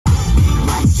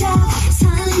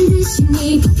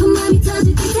심이 깊은 맘이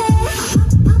터질 듯해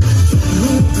내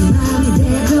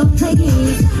맘대로 play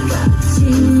it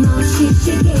거침없이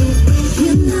shake it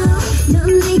You know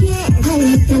넌 내게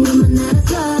달렸던 것만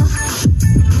알아둬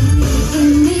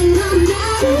이미 넌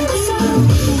나를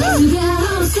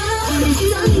두려워서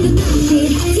떨리는 눈빛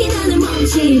티나는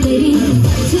몸짓 baby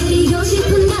드리고 싶은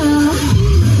너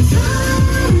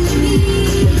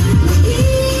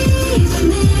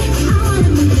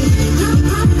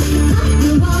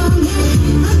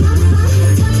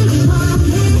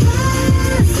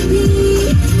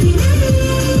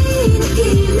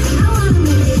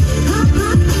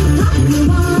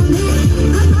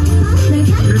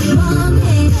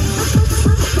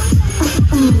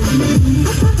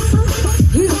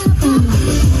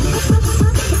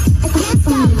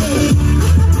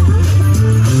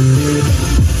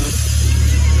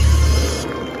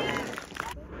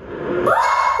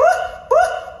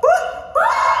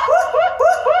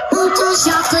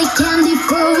Chocolate candy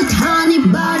fruit, honey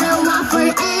butter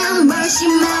waffle and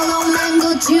marshmallow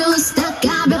mango juice 다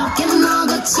가볍게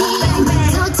먹었지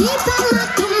더 딥한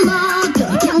맛도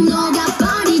먹어 그냥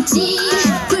녹아버리지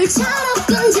불처럼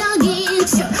끈적인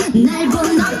척날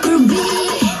본 얼굴이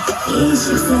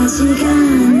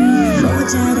 24시간이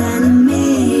모자라는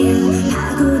매일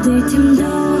파고들 틈도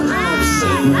없이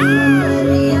널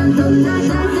위한 돈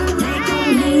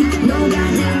달콤해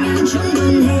녹아들면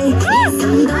충분해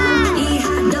이상도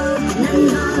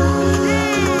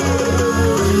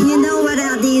You know what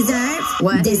I deserve?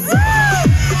 What? Deserve.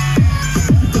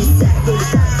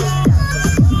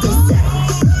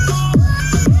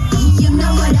 You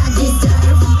know what I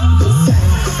deserve?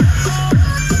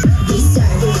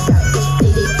 Deserve.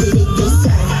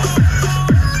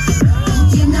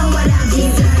 You know what I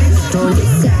deserve?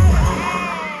 Deserve.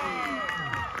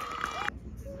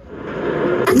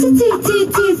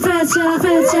 Anti-T-T fragile,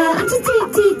 fragile.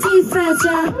 Anti-T-T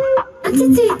fragile.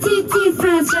 Anti-T-T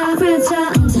fragile,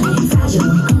 fragile.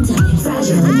 Anti-fragile.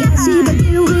 씹어들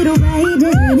위로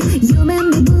rated. You make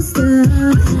me booster.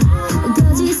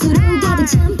 거짓으로 가득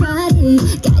찬 party.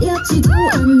 가렵지도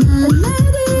않아.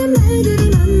 말들이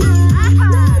많아.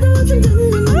 나도 좀 듣는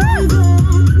말 말고.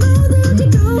 모두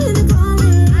keep going and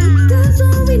falling. Cause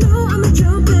all we know I'm a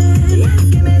trumpet.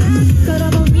 Give me that.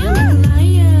 걸어보면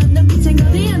lion. 눈빛엔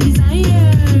거대한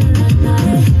desire. 나를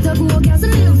더 구워겨서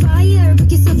little fire.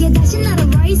 불길 속에 다시 나를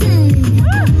rising.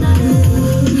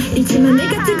 잊지마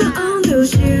내가 뜨거운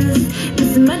도시를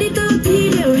무슨 말이 더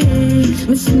필요해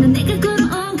무심한 내가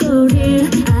걸어온 거리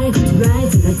I got to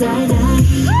ride till I die die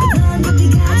넌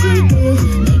어디까지 돼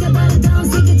내가 바라던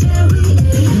세계 제일 위에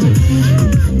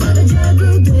떨어져도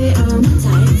돼 I'm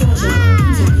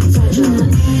anti-fragile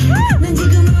난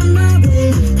지금 on my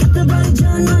way 닫아버리죠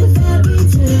너의 fairy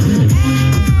tale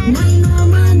나의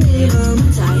너만 해 I'm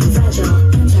anti-fragile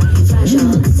Anti-fragile fragile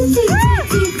Look at you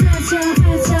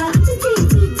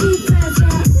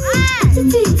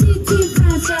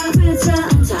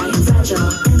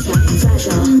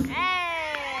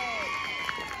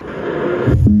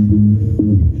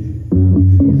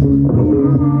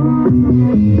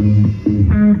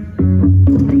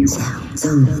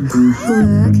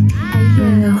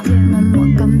넌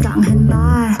못 감당한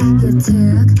말 You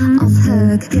took off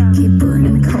hook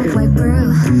기분은 cold white brew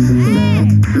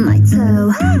Look my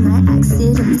toe my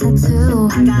accident tattoo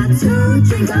I got to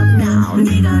drink up now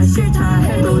네가 싫다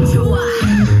해도 좋아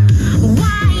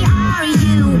Why are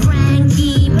you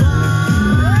cranky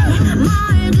boy 뭘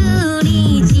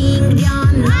그리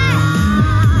징그려나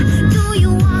Do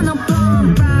you wanna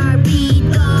bomb Barbie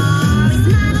doll It's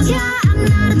not a job I'm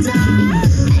not a doll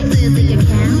I think I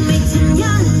can 미친년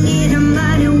이런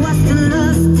말이 what's the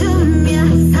love to me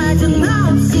사정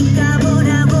없이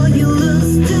가보라고 you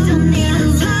lose to the need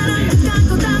사랑 갖고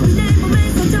담은 내 몸에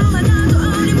상처가 나도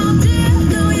어림없지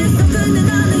너의 손끝에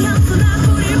나는 향수 나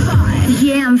purify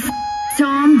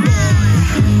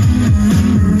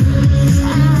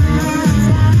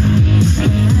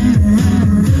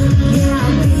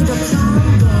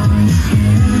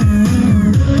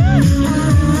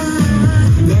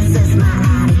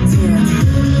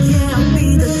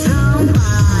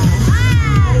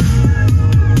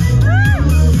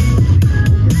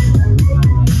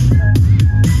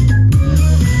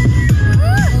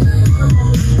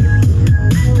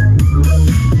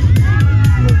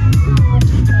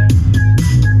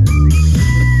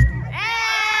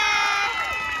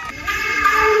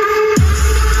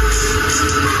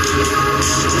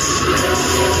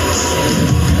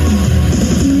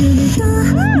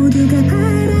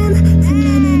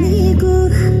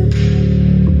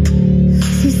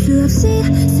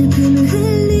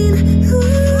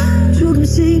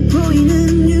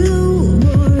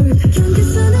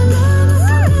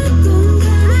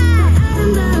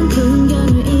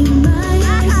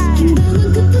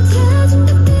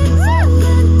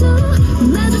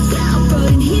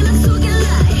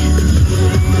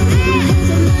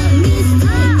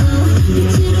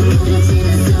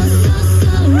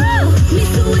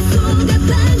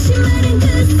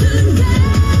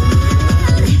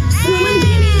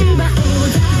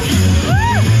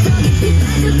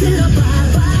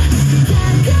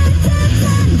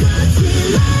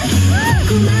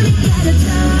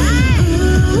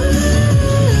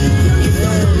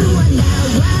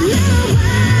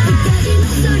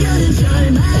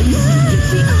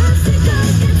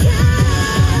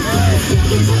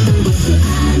찾던 곳이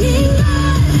아닌 걸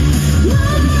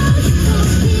너무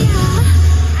힙합이야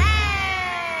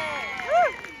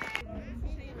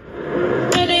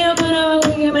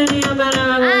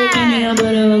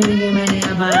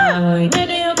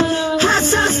Hot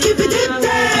sauce keep it deep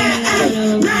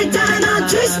there 날 따라 넌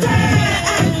twist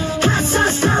it Hot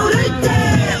sauce 나오를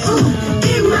때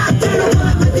입맛대로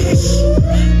원한 my dish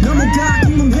너무 다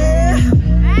궁금해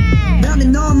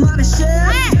나는 너만의 chef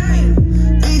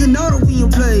이건 너를 위한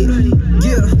play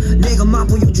Yeah 내가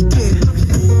맛보여줄게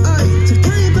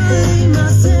적당히 발리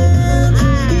myself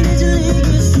이래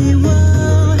즐기기 쉬워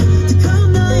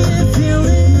뜨거운 너의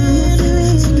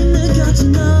feeling 지금 느껴져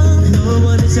넌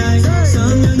너만의 사이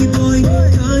선명히 보인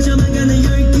커져만 가는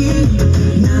열기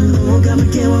난 호감을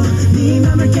깨워 네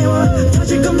맘을 깨워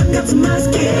터질 것만 같은 my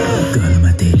skill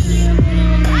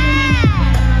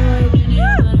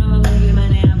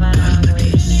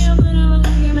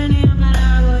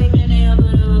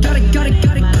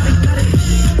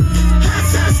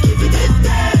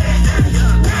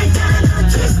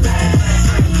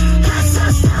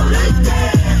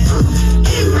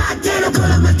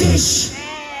Gonna my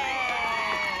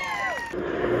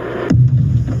dish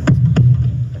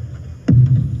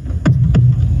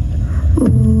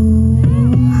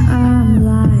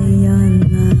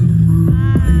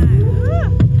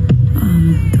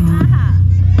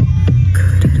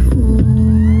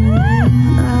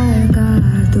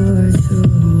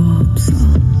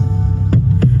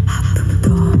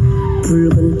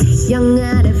붉은 태양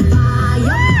아래 fire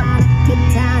파랗게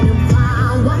타는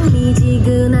화왕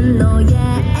미지근한 너의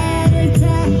애를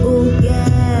태우게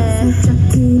슬쩍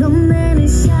드러내는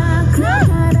샤크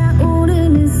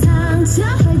달아오르는 상처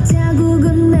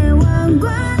발자국은 내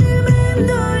왕관을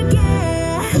맴돌게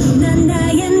난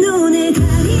나의 눈을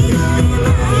가리고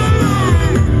나의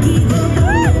말 맡기고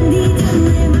난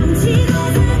뒤전에 망치고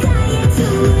사가의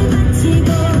춤을 바치고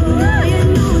너의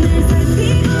눈을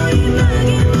살피고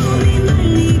이마에 몸이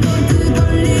말리고 그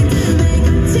걸릴 틈에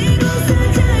갇히고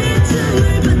사자의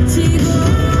춤을 바치고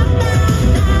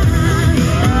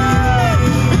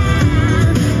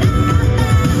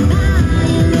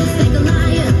It looks like a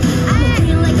lion I'm a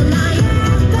queen like a lion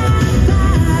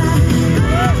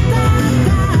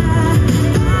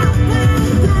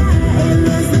It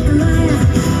looks like a lion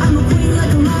I'm a queen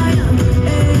like a lion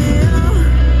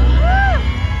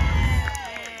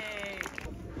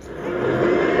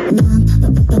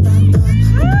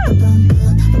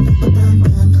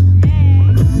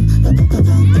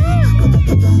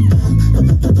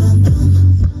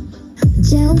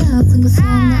제일 높은 곳에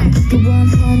나가기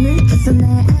원하는 그래서 내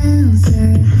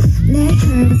answer 내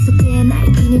혈관 속에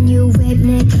날뛰는 new wave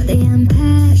내 거대한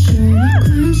passion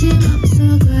관심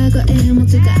없어 과거의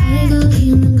모두가 알고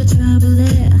있는 거 trouble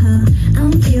it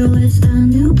I'm fearless a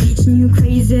new bitch new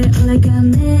crazy all I got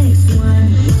next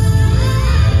one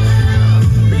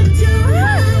Baby to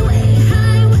highway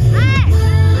highway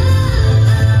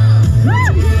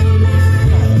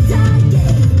나의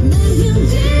target 내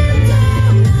힘들다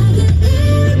나의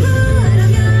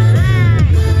일부라면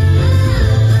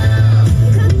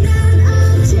강단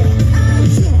없지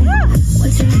없지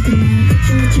What you looking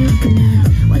at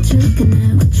what you looking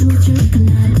at what you looking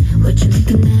at what you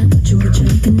looking at what you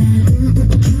looking at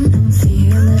I'm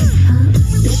fearless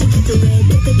You should get away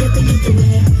get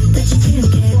away 다치지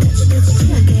않게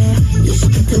다치지 않게 You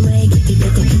should get away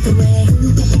get away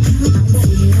I'm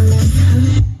fearless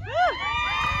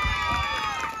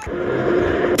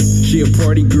She a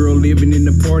party girl living in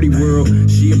the party world.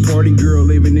 She a party girl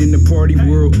living in the party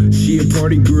world. She a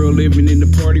party girl living in the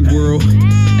party world.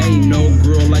 Ain't no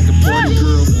girl like a party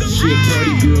girl. She a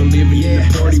party girl living in the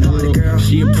party world.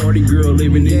 She a party girl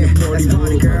living in the party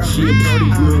world. She a party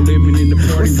girl living in the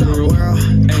party world.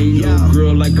 Ain't no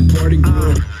girl like a party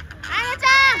girl.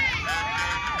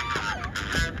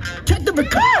 Check the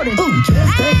recording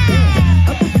Just like that,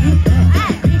 up a few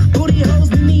back. Booty hoes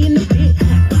with me in the pit.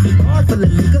 Bar full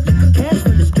of liquor, cash for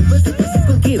the strippers. It's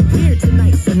gonna get weird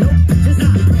tonight, so no pictures.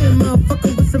 Playing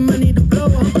motherfucker with some money to blow.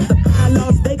 I'm about to buy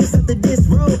Las Vegas after this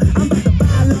road. I'm about to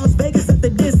buy Las Vegas after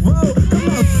this road. Come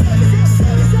on,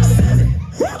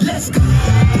 7, let's go.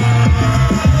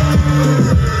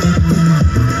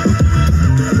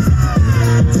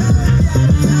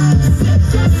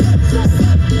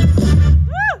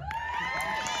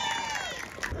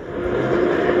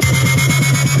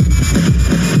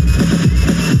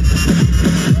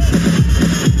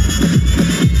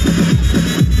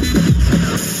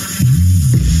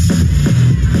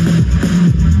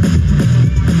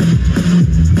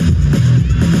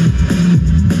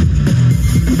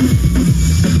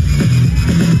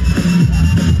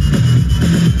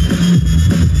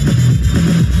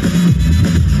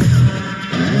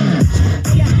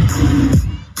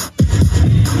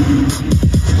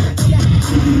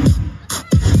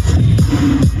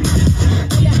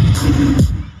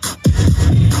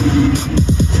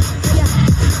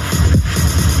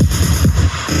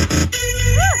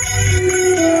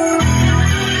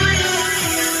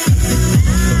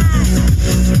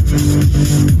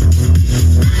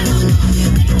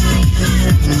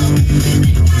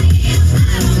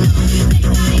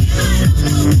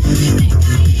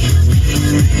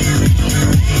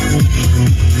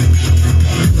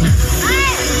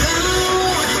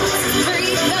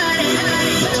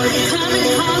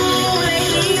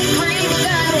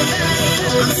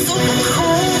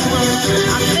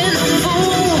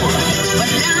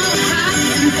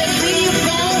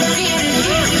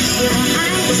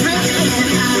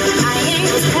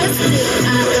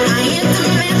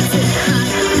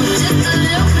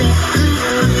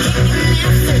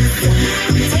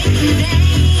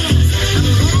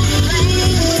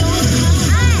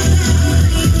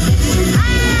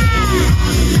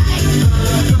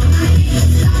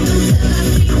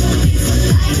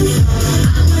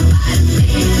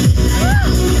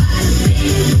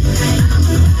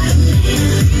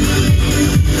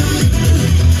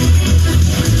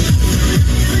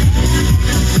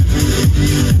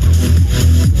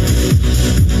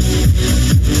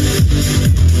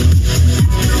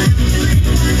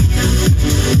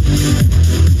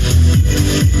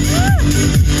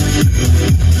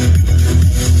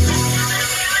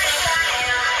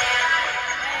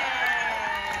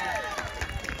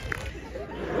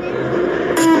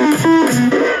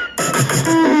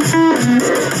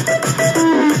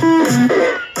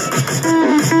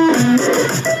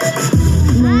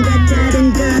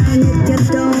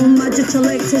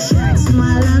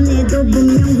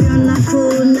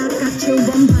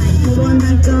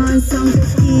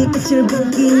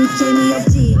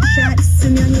 샷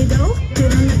있으면 해도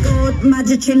드러나고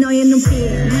마주칠 너의 눈빛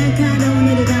날카로운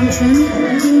너를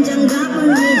감춘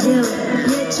긴장감을 잊어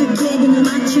예측에 눈을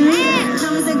맞춘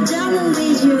검색 점을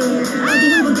잊어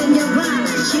어디 한번 땡겨봐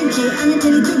쉽지 않을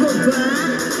테니 두고 봐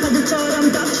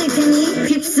파도처럼 덮칠 테니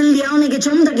휩쓸려 내게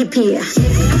좀 더 깊이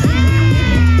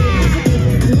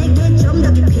내게 좀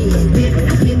더 깊이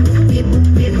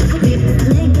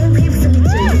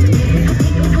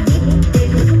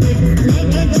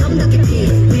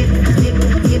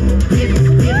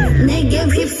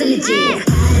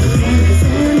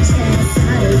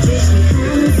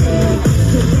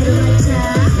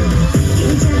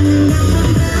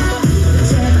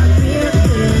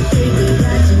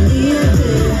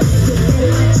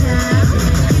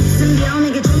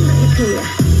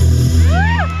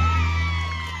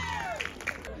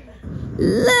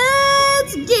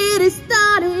Let's get it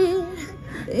started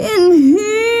in here.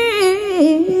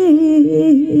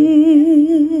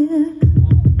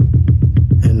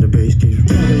 And the bass keeps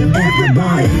drumming.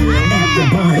 Everybody,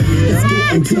 let's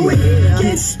get into it.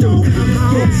 Get stoked,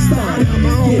 get started,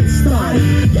 get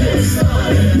started, get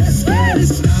started. Let's get it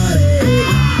started.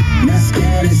 Let's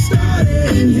get it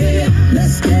started in here.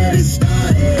 Let's get it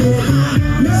started.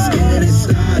 Let's get it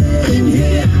started in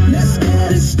here. Let's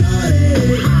get it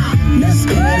started. Let's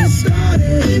get it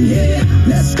started in here.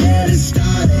 Let's get it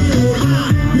started.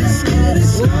 Let's get it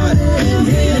started in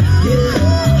here.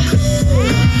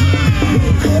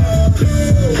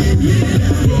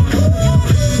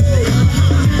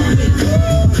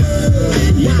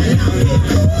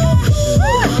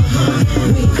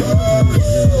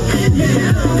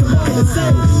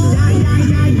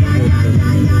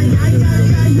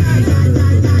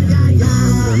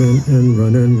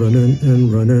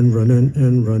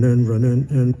 Running.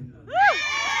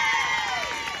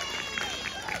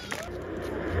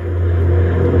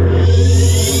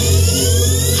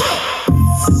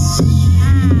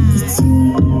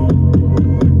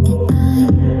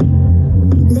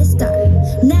 Let's start.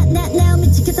 Now, me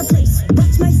check the place.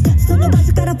 Watch my steps. Don't know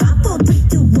what's gonna pop. 4, 3,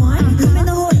 2, 1. Come in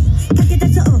the hole. Take it,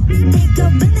 take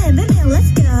a minute.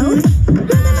 Let's go.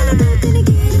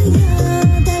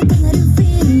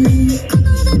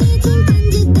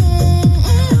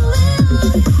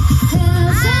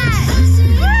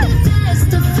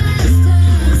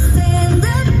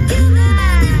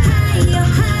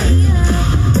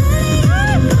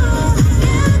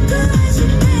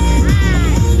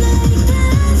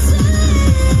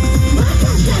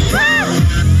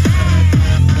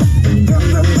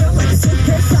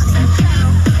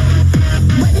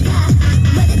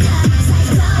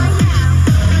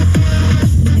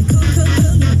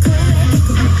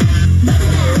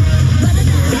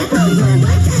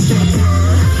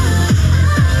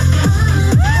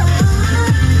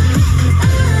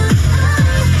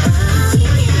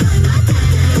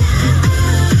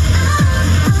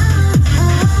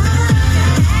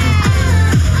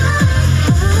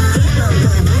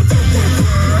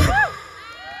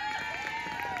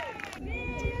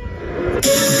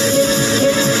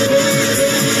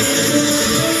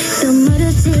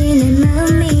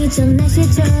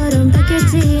 날씨처럼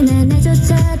바뀔지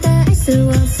나조차 다 알 수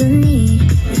없으니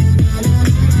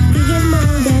그게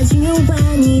뭐가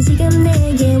중요하니 지금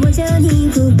내게 완전히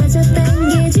훅 빠졌단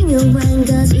게 중요한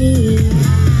거지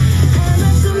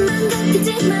아마 꿈만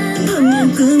같겠지만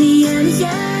분명 꿈이 아니야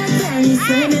달리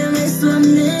설명할 수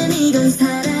없는 이건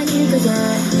사랑일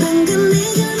거야 방금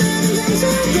내가 말한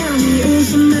것처럼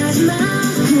의심하지 마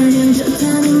그냥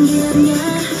좋다는 게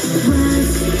아니야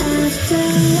What's after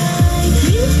life?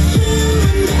 You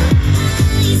and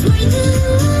I is where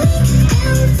you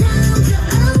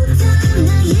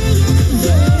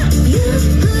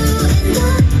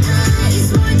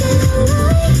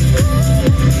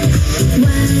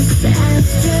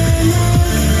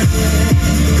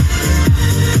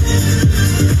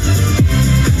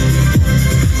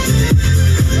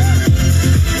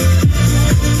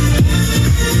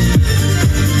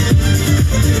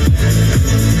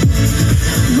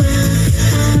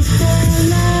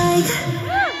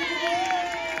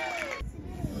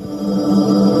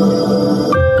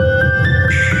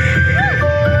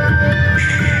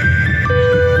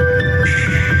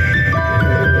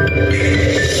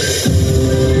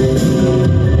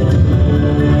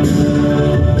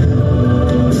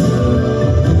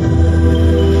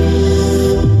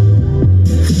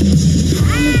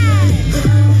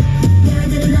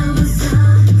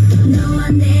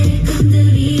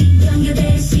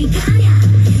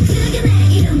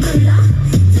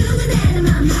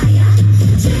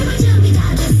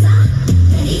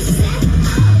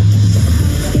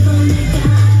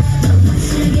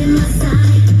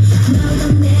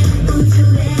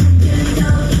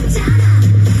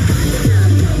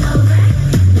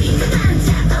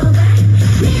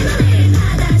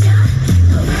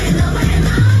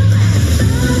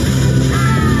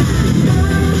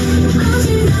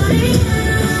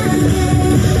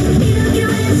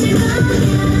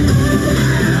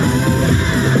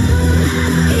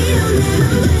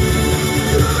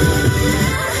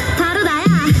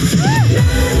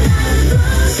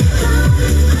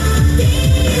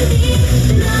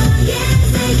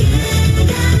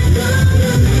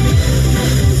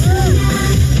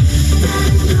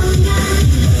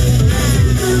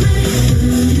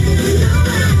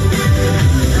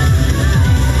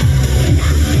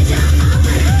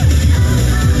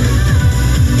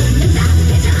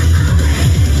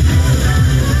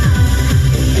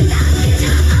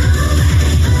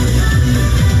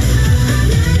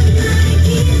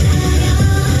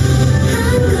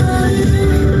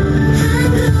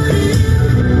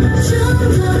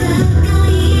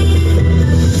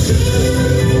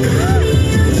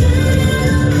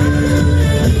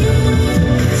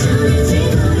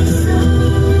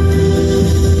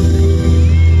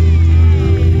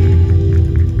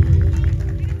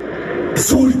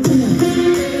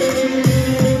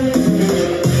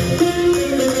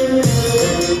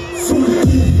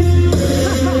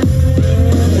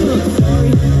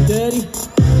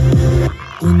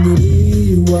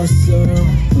오늘이 왔어요.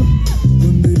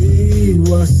 오늘이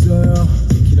왔어요.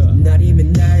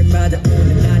 날이면 날마다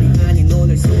오는 날이 아닌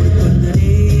오늘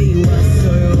소리꾼들이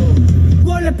왔어요.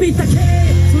 원래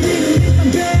삐딱해 소리는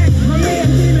일단 백 맘에 안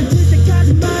들면 들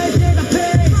때까지 말 대답해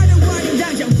화려하게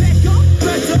당장 뺏고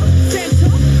그래도 센터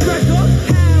그래도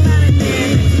하나는 돼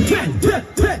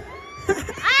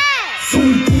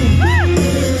소리꾼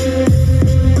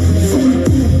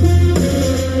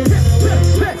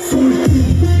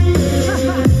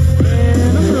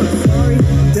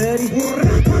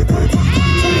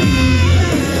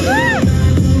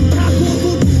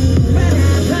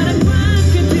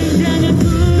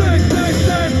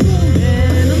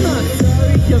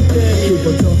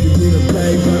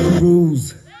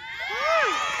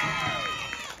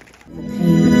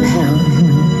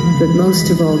But most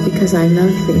of all, because I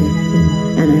love thee,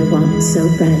 and I want so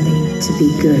badly to be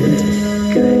good,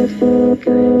 good, good,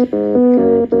 good.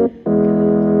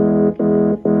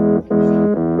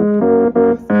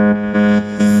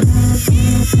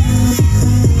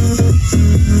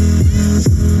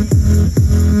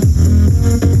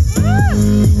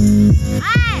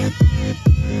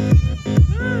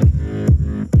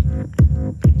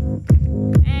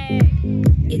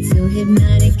 It's so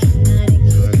hypnotic,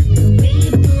 the way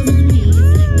you pull on me is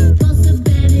like a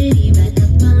possibility right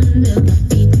up under my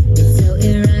feet. It's so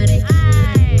erotic,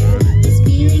 this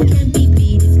feeling can't be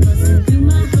beat. It's coursing through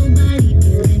my whole body,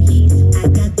 feeling heat. I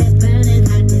got that burning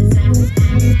hot desire,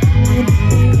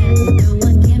 no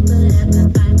one can put up my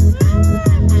fire.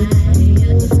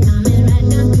 It's coming right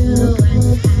down through the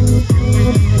wire.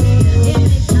 Here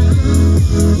it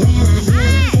comes, when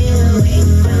I feel away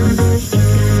from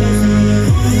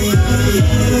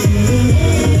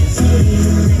it's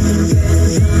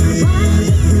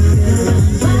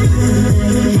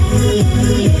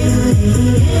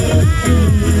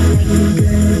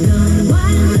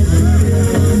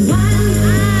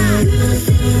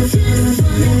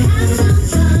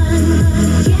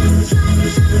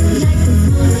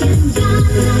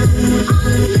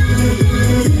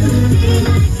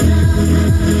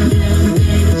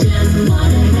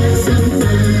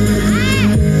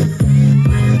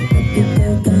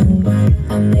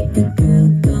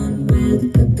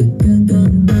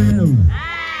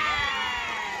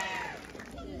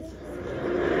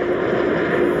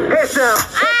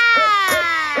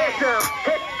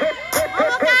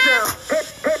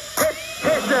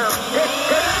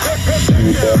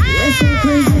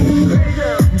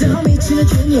Don't meet you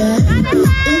junior.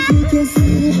 If you can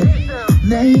see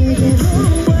나에게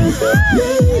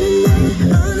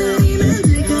오늘이면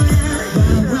될 거야.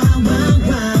 Wow wow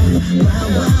wow wow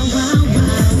wow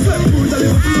wow.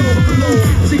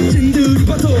 직진들이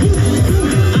봐도 I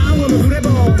wanna forever.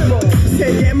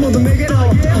 세계 모두 내게로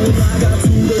올라가 두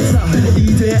글자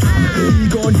이제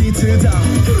이건 히트다.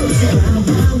 Wow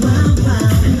wow wow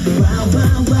wow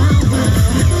wow wow.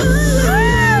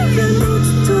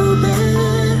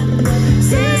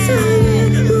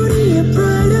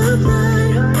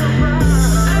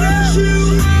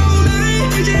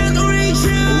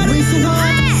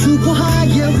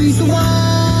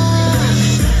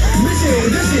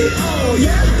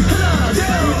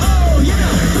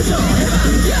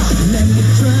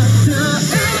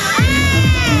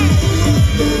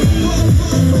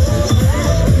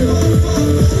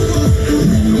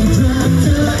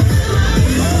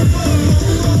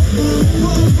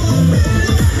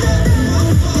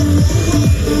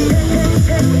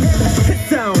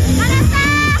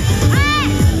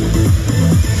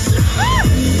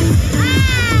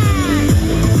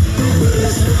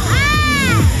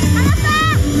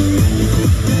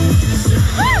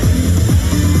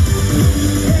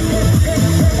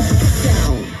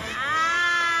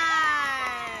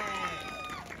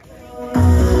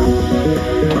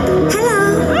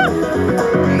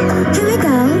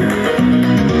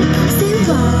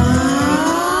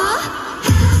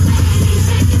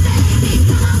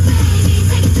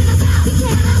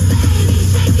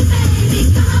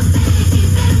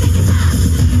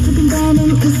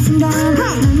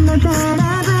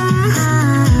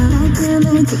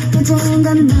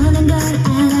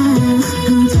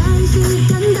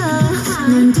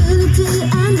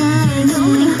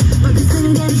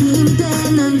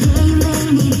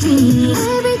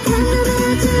 Every time I'm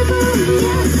at your phone,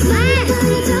 yeah, my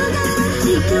body told her,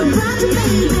 you can watch it,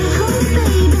 baby.